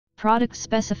Product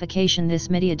specification: this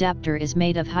MIDI adapter is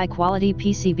made of high-quality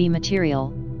PCB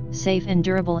material, safe and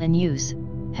durable in use,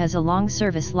 has a long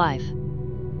service life.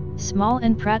 Small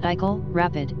and practical,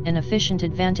 rapid and efficient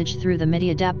advantage through the MIDI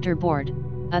adapter board.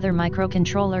 Other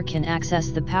microcontroller can access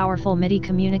the powerful MIDI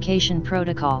communication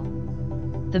protocol.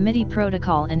 The MIDI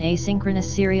protocol and asynchronous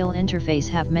serial interface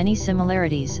have many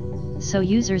similarities, so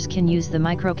users can use the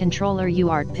microcontroller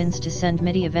UART pins to send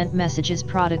MIDI event messages.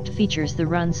 Product features: the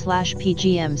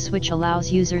run/PGM switch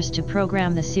allows users to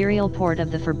program the serial port of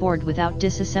the FR board without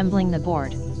disassembling the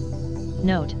board.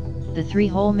 Note: the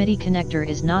 3-hole MIDI connector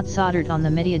is not soldered on the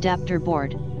MIDI adapter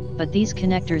board, but these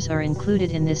connectors are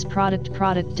included in this product.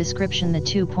 Product description: the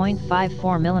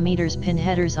 2.54mm pin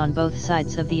headers on both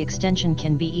sides of the extension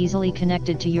can be easily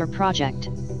connected to your project.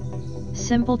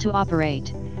 Simple to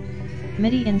operate.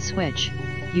 MIDI in switch: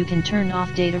 you can turn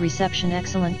off data reception.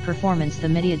 Excellent performance: the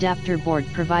MIDI adapter board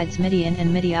provides MIDI in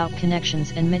and MIDI out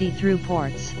connections and MIDI through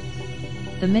ports.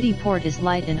 The MIDI port is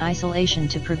light in isolation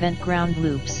to prevent ground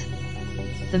loops.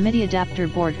 The MIDI adapter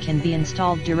board can be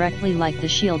installed directly like the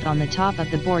shield on the top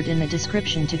of the board in the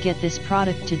description to get this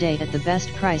product today at the best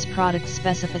price. Product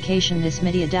specification: this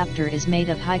MIDI adapter is made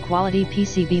of high-quality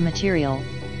PCB material,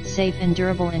 safe and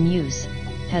durable in use,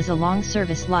 has a long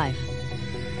service life.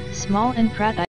 Small and practical.